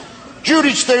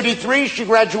 Judy's 33. She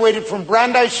graduated from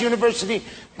Brandeis University,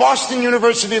 Boston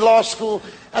University Law School,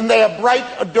 and they are bright,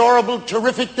 adorable,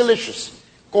 terrific, delicious,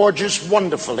 gorgeous,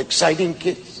 wonderful, exciting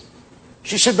kids.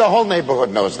 She said, the whole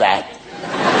neighborhood knows that.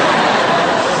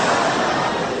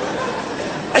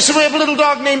 I said, we have a little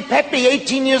dog named Peppy,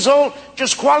 18 years old,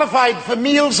 just qualified for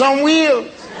Meals on Wheels.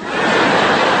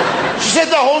 She said,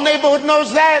 the whole neighborhood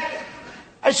knows that.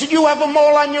 I said, you have a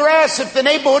mole on your ass. If the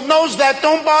neighborhood knows that,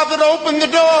 don't bother to open the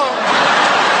door.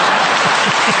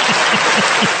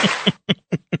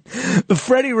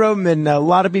 Freddie Roman, a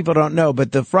lot of people don't know,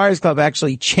 but the Friars Club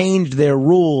actually changed their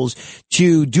rules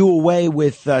to do away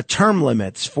with term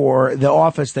limits for the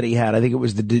office that he had. I think it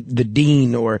was the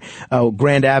dean or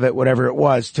Grand Abbot, whatever it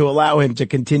was, to allow him to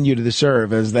continue to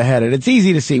serve as the head. And it's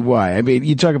easy to see why. I mean,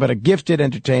 you talk about a gifted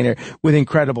entertainer with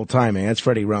incredible timing. That's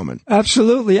Freddie Roman.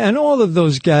 Absolutely. And all of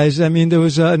those guys. I mean, there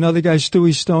was another guy,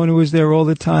 Stewie Stone, who was there all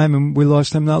the time, and we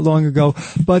lost him not long ago.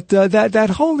 But that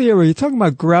whole era, you're talking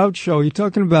about Groucho, you're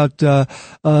talking about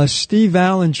Steve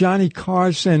Allen, Johnny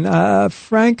Carson,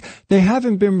 Frank, they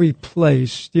haven't been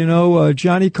replaced. You know,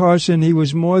 Johnny Carson, he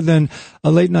was more than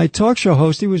a late night talk show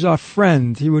host. He was our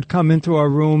friend. He would come into our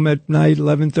room at night,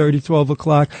 11:30, 12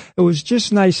 o'clock. It was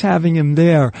just nice having him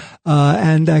there.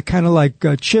 And that kind of like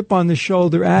chip on the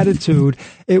shoulder attitude.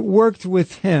 It worked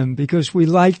with him because we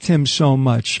liked him so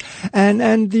much.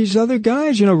 And these other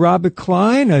guys, you know, Robert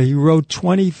Klein, he wrote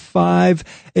 25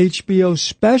 HBO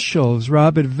specials.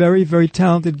 Robert, very, very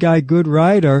talented guy, good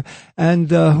writer. And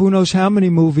who knows how many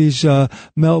movies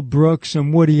Mel Brooks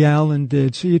and Woody Allen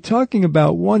did. So you're talking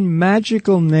about one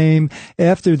magical name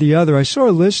after the other. I saw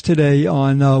a list today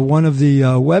on one of the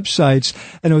websites,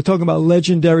 and they were talking about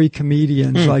legendary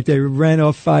comedians. Like they ran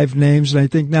off 5 names, and I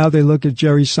think now they look at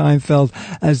Jerry Seinfeld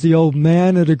as the old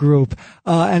man of the group.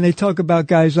 And they talk about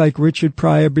guys like Richard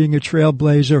Pryor being a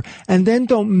trailblazer, and then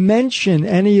don't mention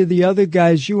any of the other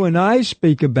guys you and I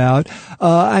speak about.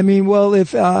 I mean, well,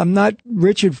 if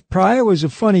Richard Pryor was a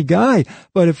funny guy,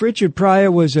 but if Richard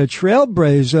Pryor was a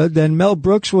trailblazer, then Mel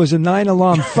Brooks was a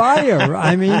 9-alarm fire.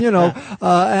 I mean, you know,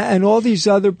 and all these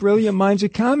other brilliant minds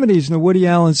of comedies and the Woody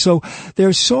Allen. So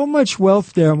there's so much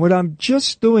wealth there. And what I'm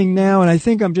just doing now, and I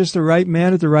think I'm just the right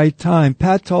man at the right time.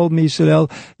 Pat told me, he said, El,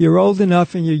 you're old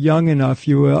enough and you're young enough.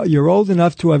 You're old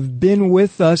enough to have been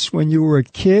with us when you were a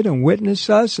kid and witness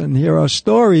us and hear our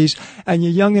stories, and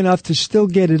you're young enough to still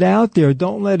get it out there.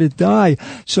 Don't let it die.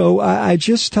 So I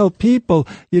just tell people,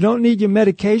 you don't need your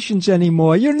medications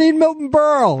anymore. You need Milton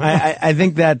Berle. I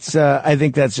think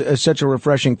that's such a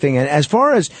refreshing thing. And as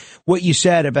far as what you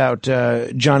said about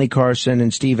Johnny Carson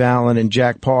and Steve Allen and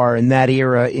Jack Parr and that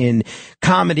era in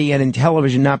comedy and in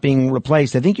television not being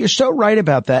replaced, I think you're so right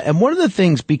about that. And one of the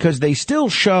things, because they still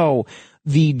show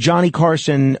the Johnny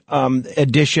Carson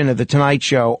edition of The Tonight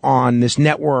Show on this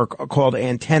network called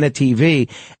Antenna TV.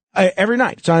 Every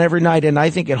night. It's on every night, and I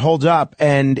think it holds up,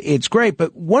 and it's great.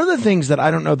 But one of the things that I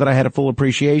don't know that I had a full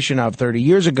appreciation of 30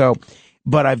 years ago,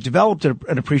 but I've developed an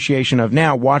appreciation of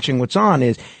now watching what's on,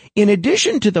 is in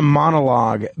addition to the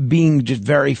monologue being just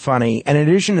very funny, and in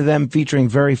addition to them featuring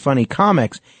very funny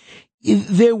comics,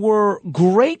 there were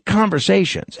great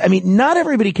conversations. I mean, not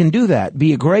everybody can do that,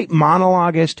 be a great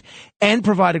monologuist and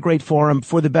provide a great forum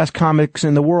for the best comics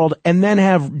in the world, and then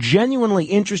have genuinely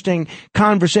interesting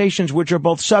conversations which are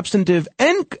both substantive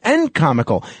and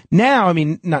comical. Now, I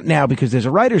mean, not now because there's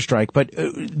a writer's strike, but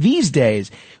these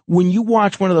days, when you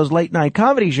watch one of those late night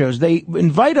comedy shows, they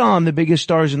invite on the biggest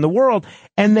stars in the world,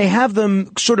 and they have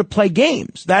them sort of play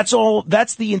games. That's all.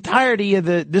 That's the entirety of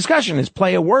the discussion, is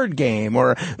play a word game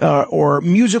or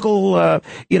musical,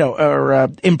 or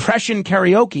impression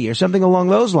karaoke or something along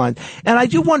those lines. And I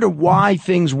do wonder why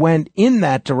things went in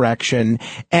that direction,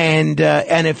 and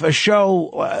if a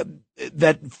show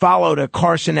that followed a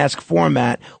Carson-esque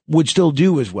format would still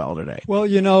do as well today. Well,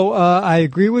 you know, I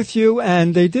agree with you,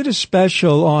 and they did a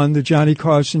special on the Johnny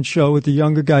Carson show with the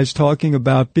younger guys talking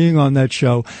about being on that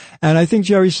show, and I think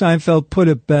Jerry Seinfeld put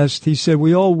it best. He said,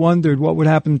 we all wondered what would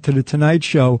happen to The Tonight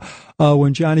Show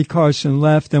when Johnny Carson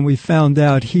left, and we found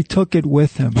out he took it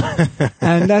with him.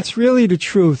 And that's really the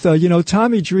truth. You know,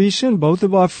 Tommy Dreesen, both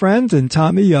of our friends, and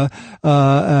Tommy,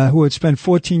 who had spent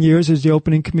 14 years as the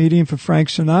opening comedian for Frank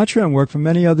Sinatra and worked for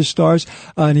many other stars,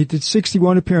 and he did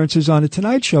 61 appearances on The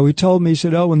Tonight Show. He told me, he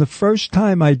said, when the first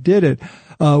time I did it,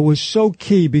 was so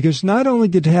key, because not only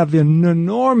did it have an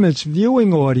enormous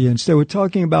viewing audience, they were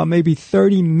talking about maybe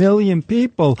 30 million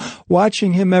people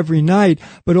watching him every night,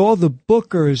 but all the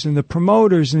bookers and the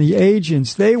promoters and the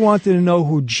agents, they wanted to know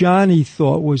who Johnny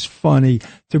thought was funny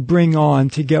to bring on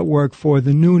to get work for,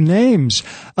 the new names.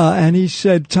 And he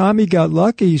said, Tommy got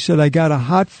lucky. He said, I got a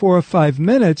hot 4 or 5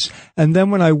 minutes, and then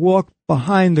when I walked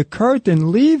behind the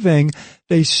curtain leaving,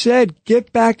 they said,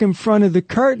 get back in front of the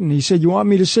curtain. He said, you want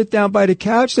me to sit down by the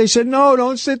couch? They said, no,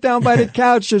 don't sit down by the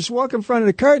couch. Just walk in front of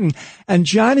the curtain. And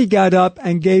Johnny got up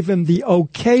and gave him the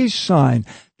okay sign.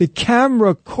 The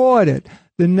camera caught it.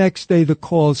 the next day the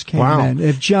calls came in.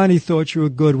 If Johnny thought you were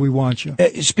good, we want you.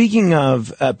 Speaking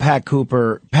of Pat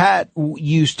Cooper, Pat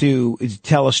used to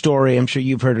tell a story, I'm sure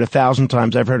you've heard it 1,000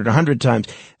 times, I've heard it 100 times,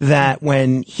 that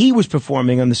when he was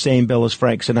performing on the same bill as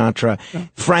Frank Sinatra,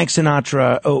 Frank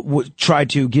Sinatra tried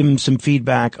to give him some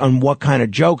feedback on what kind of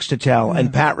jokes to tell,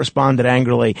 and Pat responded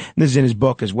angrily, and this is in his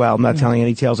book as well, I'm not telling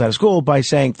any tales out of school, by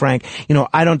saying, Frank,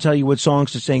 I don't tell you what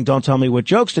songs to sing, don't tell me what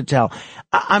jokes to tell.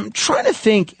 I'm trying to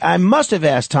think, I must have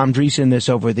asked Tom Dreesen this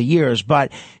over the years,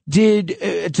 but to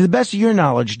the best of your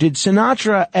knowledge, did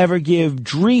Sinatra ever give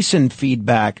Dreesen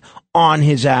feedback on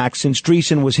his act since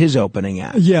Dreesen was his opening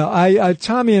act? Yeah,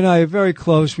 Tommy and I are very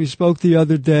close. We spoke the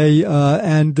other day,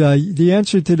 and the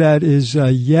answer to that is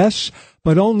yes,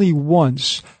 but only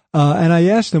once. And I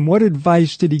asked him, what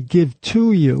advice did he give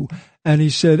to you? And he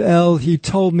said, he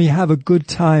told me have a good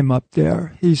time up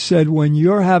there. He said, when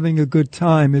you're having a good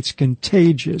time, it's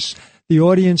contagious. The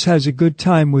audience has a good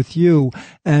time with you,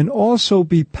 and also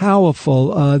be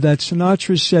powerful. That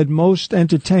Sinatra said most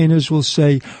entertainers will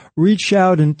say, reach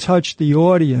out and touch the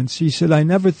audience. He said, I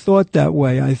never thought that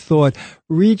way. I thought,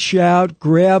 reach out,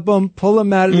 grab them, pull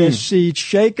them out of their seat,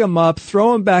 shake them up,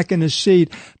 throw them back in the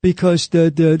seat, because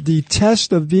the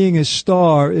test of being a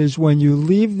star is when you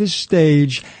leave the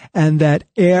stage and that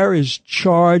air is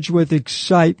charged with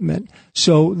excitement.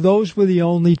 So those were the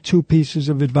only two pieces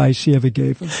of advice he ever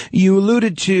gave him. You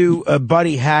alluded to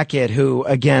Buddy Hackett, who,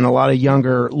 again, a lot of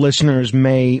younger listeners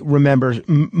may remember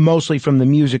mostly from The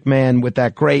Music Man with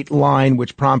that great line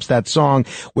which prompts that song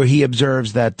where he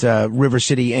observes that River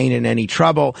City ain't in any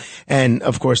trouble. And,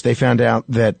 of course, they found out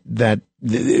that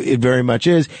it very much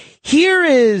is. Here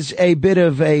is a bit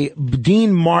of a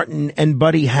Dean Martin and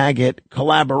Buddy Hackett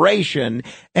collaboration,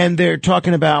 and they're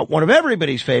talking about one of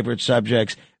everybody's favorite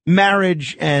subjects,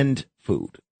 marriage and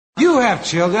food. You have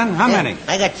children. How many?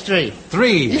 I got 3.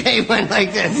 3? Yeah, he went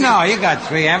like this. No, you got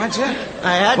 3, haven't you?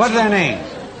 I had What are their names?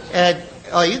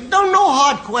 You don't know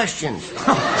hard questions.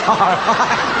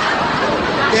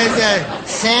 There's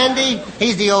Sandy,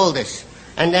 he's the oldest.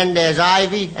 And then there's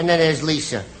Ivy, and then there's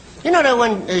Lisa. You know that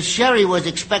when Sherry was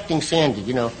expecting Sandy,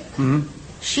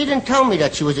 she didn't tell me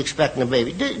that she was expecting a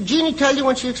baby. Did Jeannie tell you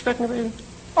when she was expecting a baby?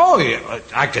 Oh, yeah,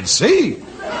 I could see.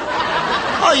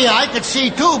 Oh, yeah, I could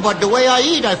see, too, but the way I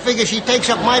eat, I figure she takes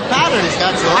up my patterns,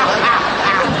 that's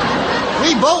all.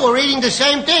 We both were eating the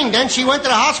same thing. Then she went to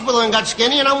the hospital and got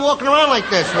skinny, and I'm walking around like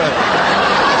this, right?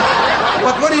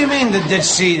 What do you mean, did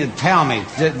she tell me?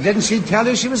 Didn't she tell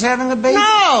you she was having a baby? No!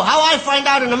 How I find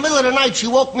out in the middle of the night, she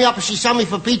woke me up and she sent me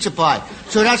for pizza pie.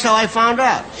 So that's how I found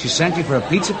out. She sent you for a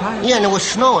pizza pie? Yeah, and it was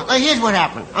snowing. Here's what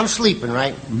happened. I'm sleeping,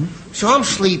 right? Mm-hmm. So I'm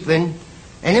sleeping,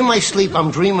 and in my sleep, I'm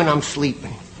dreaming I'm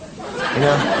sleeping.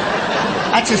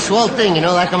 That's a swell thing,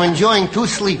 like I'm enjoying 2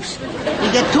 sleeps.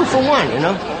 You get 2 for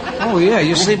 1, Oh, yeah,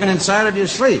 you're sleeping inside of your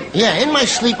sleep. Yeah, in my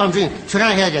sleep, I'm dreaming. So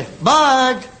then I hear this,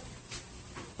 Bud!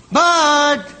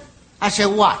 Bud! I said,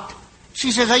 what?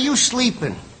 She says, are you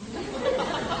sleeping?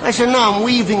 I said, no, I'm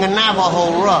weaving a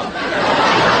Navajo rug.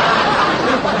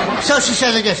 So she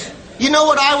says, I guess, you know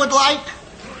what I would like?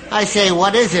 I say,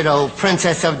 what is it, oh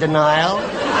princess of the Nile?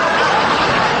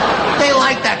 They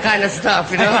like that kind of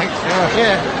stuff,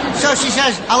 Yeah. So she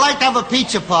says, I like to have a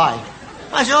pizza pie.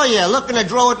 I said, oh, yeah, look in the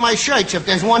drawer with my shirts. If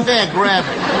there's one there, grab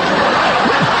it.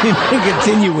 We may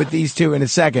continue with these two in a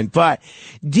second, but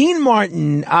Dean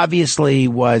Martin obviously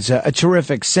was a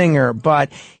terrific singer,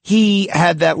 but he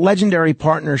had that legendary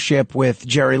partnership with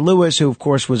Jerry Lewis, who of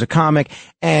course was a comic,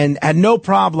 and had no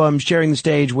problem sharing the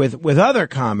stage with other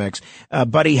comics,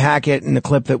 Buddy Hackett in the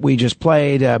clip that we just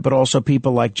played, but also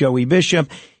people like Joey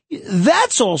Bishop.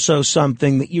 That's also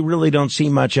something that you really don't see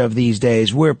much of these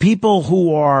days, where people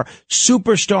who are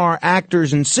superstar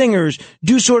actors and singers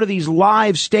do sort of these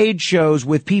live stage shows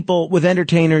with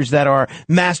entertainers that are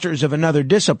masters of another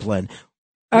discipline.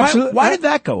 Why did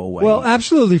that go away? Well,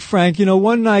 absolutely, Frank.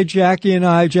 One night Jackie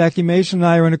Mason and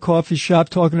I are in a coffee shop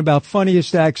talking about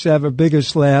funniest acts ever,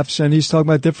 biggest laughs, and he's talking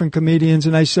about different comedians,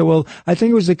 and I said, well, I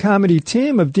think it was the comedy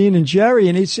team of Dean and Jerry,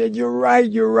 and he said, you're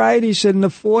right. He said, in the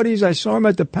 40s, I saw him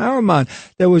at the Paramount.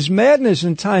 There was madness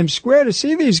in Times Square to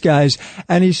see these guys,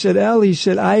 and he said,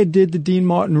 I did the Dean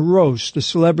Martin roast, the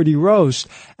celebrity roast,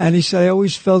 and he said, I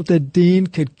always felt that Dean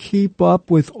could keep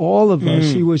up with all of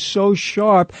us. He was so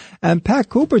sharp, and Pat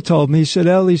Cooper told me, he said,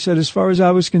 as far as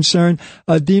I was concerned,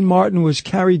 Dean Martin was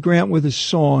Cary Grant with a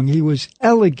song. He was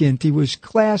elegant. He was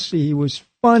classy. He was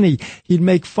funny. He'd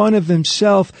make fun of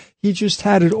himself. He just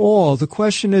had it all. The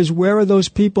question is, where are those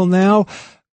people now?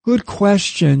 Good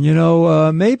question.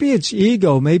 Maybe it's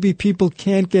ego. Maybe people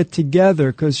can't get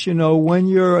together because, when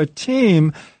you're a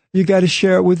team, you got to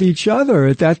share it with each other.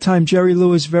 At that time, Jerry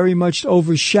Lewis very much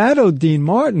overshadowed Dean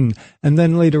Martin. And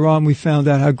then later on, we found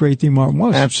out how great Dean Martin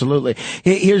was. Absolutely.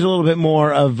 Here's a little bit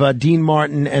more of Dean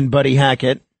Martin and Buddy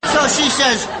Hackett. So she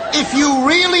says, if you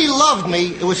really loved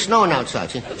me, it was snowing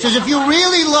outside. She says, if you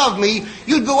really loved me,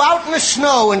 you'd go out in the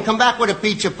snow and come back with a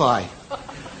pizza pie.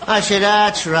 I said,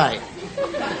 that's right.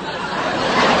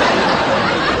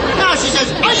 Now she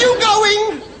says, are you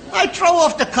going? I throw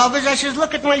off the covers. I says,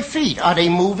 look at my feet. Are they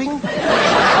moving?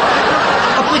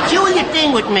 A peculiar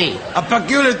thing with me. A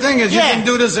peculiar thing is you can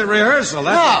do this at rehearsal.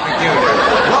 That's peculiar.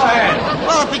 Go ahead.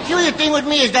 Well, a peculiar thing with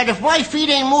me is that if my feet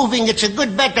ain't moving, it's a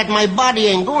good bet that my body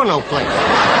ain't going no place.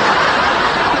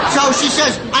 So she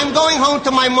says, I'm going home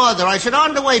to my mother. I said,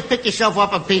 on the way, pick yourself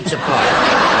up a pizza pie.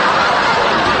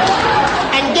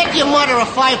 And get your mother a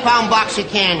 5-pound box of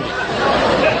candy.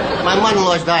 My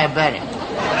mother-in-law's diabetic.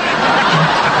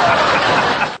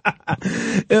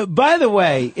 By the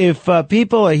way, if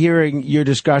people are hearing your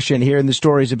discussion, hearing the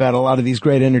stories about a lot of these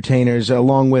great entertainers,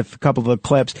 along with a couple of the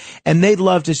clips, and they'd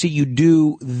love to see you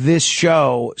do this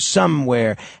show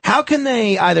somewhere, how can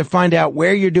they either find out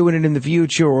where you're doing it in the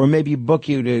future or maybe book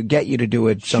you to get you to do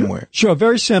it somewhere? Sure,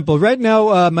 very simple. Right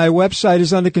now, my website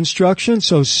is under construction,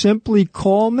 so simply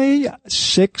call me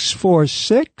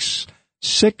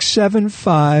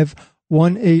 646-675-1884,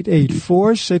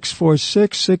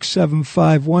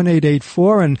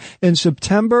 646-675-1884. And in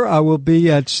September, I will be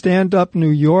at Stand Up New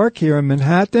York here in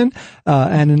Manhattan.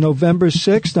 And in November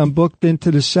 6th, I'm booked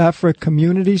into the Safra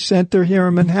Community Center here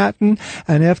in Manhattan.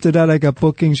 And after that, I got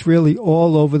bookings really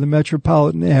all over the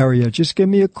metropolitan area. Just give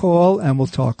me a call and we'll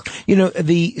talk. You know,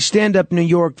 the Stand Up New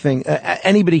York thing,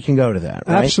 anybody can go to that,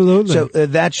 right? Absolutely. So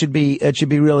that should be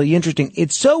really interesting.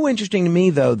 It's so interesting to me,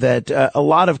 though, that a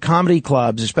lot of comedy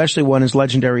clubs, especially one as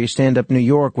legendary as Stand Up New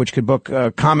York, which could book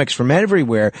comics from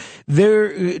everywhere,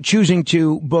 they're choosing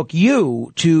to book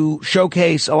you to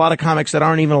showcase a lot of comics that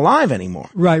aren't even alive anymore.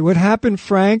 Right. What happened,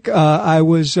 Frank, I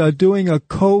was doing a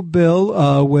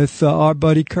co-bill with our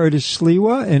buddy Curtis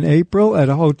Sliwa in April at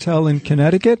a hotel in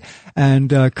Connecticut,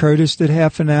 and Curtis did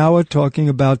half an hour talking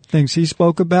about things he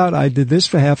spoke about. I did this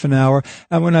for half an hour,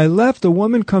 and when I left, a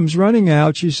woman comes running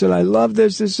out. She said, I love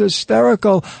this. This is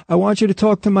hysterical. I want you to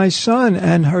talk to my son.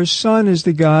 And her son is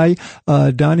the guy,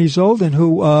 Donnie Zolden,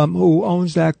 who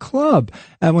owns that club.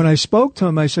 And when I spoke to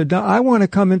him, I said, I want to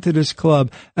come into this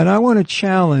club and I want to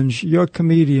challenge your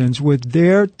comedians with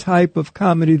their type of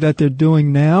comedy that they're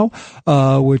doing now,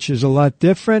 which is a lot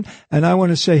different. And I want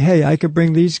to say, hey, I could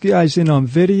bring these guys in on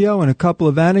video and a couple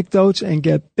of anecdotes and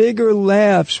get bigger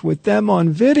laughs with them on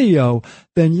video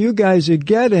than you guys are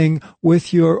getting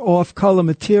with your off-color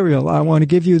material. I want to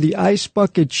give you the Ice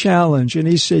Bucket Challenge. And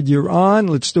he said, you're on.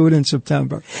 Let's do it in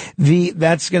September.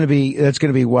 That's going to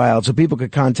be wild. So people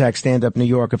could contact Stand Up New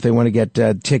York if they want to get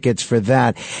tickets for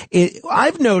that.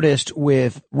 I've noticed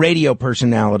with radio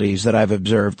personalities that I've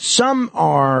observed, some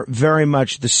are very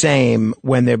much the same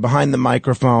when they're behind the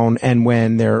microphone and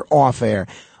when they're off air.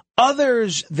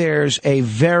 Others, there's a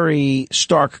very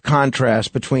stark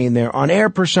contrast between their on-air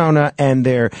persona and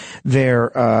their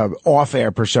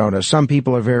off-air persona. Some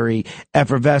people are very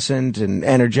effervescent and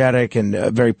energetic and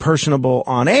very personable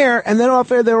on air, and then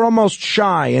off air they're almost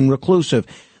shy and reclusive.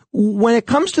 When it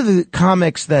comes to the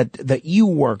comics that you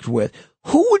worked with,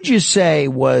 who would you say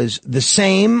was the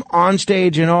same on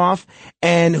stage and off?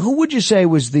 And who would you say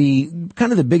was the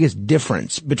kind of the biggest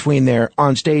difference between their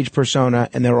on stage persona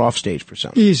and their off stage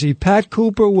persona? Easy. Pat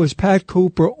Cooper was Pat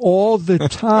Cooper all the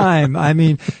time. I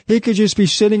mean, he could just be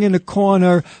sitting in the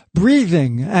corner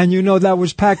breathing, and you know that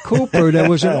was Pat Cooper. There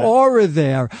was an aura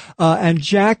there. And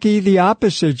Jackie, the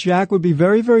opposite. Jack would be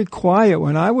very, very quiet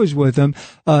when I was with him,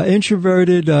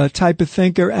 introverted type of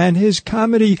thinker, and his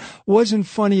comedy wasn't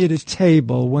funny at a table.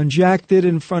 When Jack did it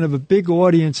in front of a big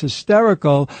audience,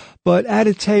 hysterical, but at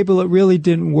a table it really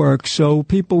didn't work. So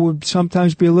people would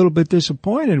sometimes be a little bit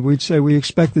disappointed. We'd say we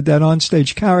expected that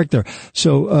onstage character.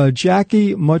 So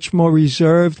Jackie, much more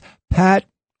reserved. Pat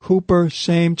Cooper,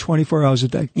 same 24 hours a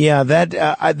day. Yeah,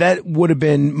 that would have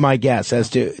been my guess as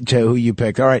to who you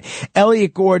picked. All right.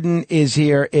 Elliott Gordon is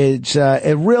here. It's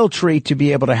a real treat to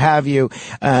be able to have you,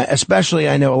 especially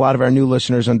I know a lot of our new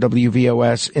listeners on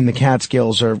WVOS in the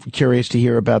Catskills are curious to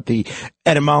hear about the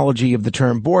etymology of the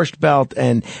term Borscht Belt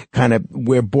and kind of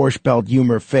where Borscht Belt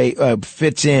humor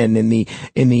fits in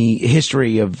the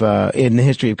history of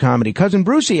comedy. Cousin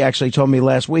Brucey actually told me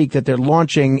last week that they're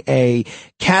launching a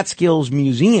Catskills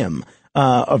museum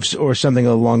or something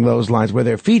along those lines, where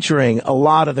they're featuring a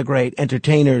lot of the great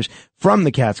entertainers from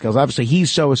the Catskills. Obviously,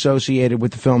 he's so associated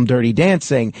with the film Dirty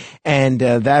Dancing, and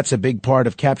that's a big part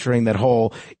of capturing that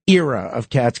whole era of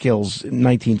Catskills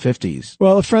 1950s.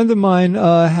 Well, a friend of mine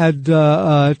had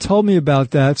told me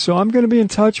about that, so I'm going to be in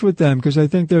touch with them because I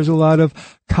think there's a lot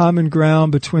of common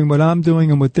ground between what I'm doing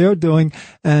and what they're doing.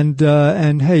 And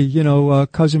hey,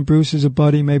 Cousin Bruce is a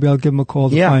buddy. Maybe I'll give him a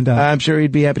call to find out. I'm sure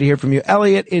he'd be happy to hear from you.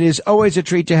 Elliott, it is always a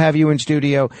treat to have you in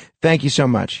studio. Thank you so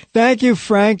much. Thank you,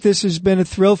 Frank. This has been a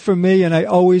thrill for me, and I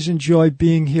always enjoy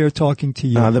being here talking to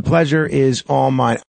you. The pleasure is all mine.